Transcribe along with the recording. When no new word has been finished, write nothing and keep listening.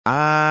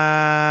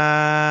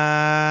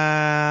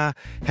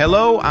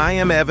Hello, I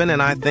am Evan, and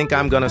I think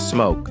I'm gonna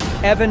smoke.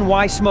 Evan,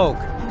 why smoke?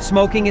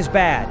 Smoking is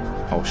bad.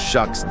 Oh,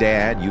 shucks,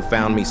 Dad, you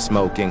found me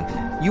smoking.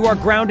 You are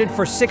grounded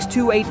for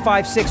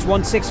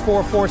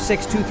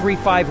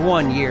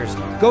 628561644622351 years.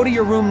 Go to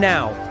your room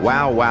now.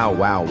 Wow, wow,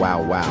 wow,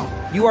 wow, wow.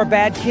 You are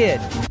bad kid.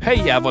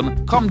 Hey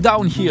Evan, come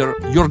down here.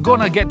 You're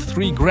gonna get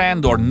 $3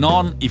 grand or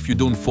none if you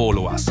don't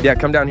follow us. Yeah,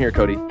 come down here,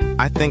 Cody.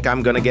 I think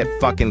I'm gonna get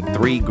fucking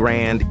 $3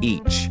 grand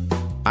each.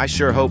 I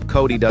sure hope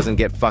Cody doesn't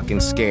get fucking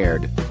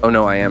scared. Oh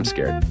no, I am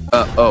scared.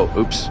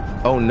 Oops.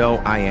 Oh no,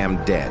 I am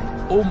dead.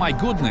 Oh my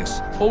goodness.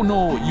 Oh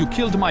no, you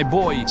killed my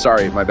boy.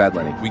 Sorry, my bad,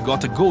 Lenny. We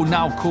gotta go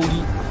now,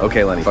 Cody.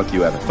 Okay, Lenny, fuck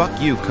you, Evan.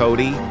 Fuck you,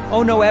 Cody.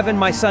 Oh no, Evan,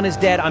 my son is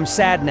dead. I'm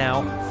sad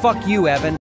now. Fuck you, Evan.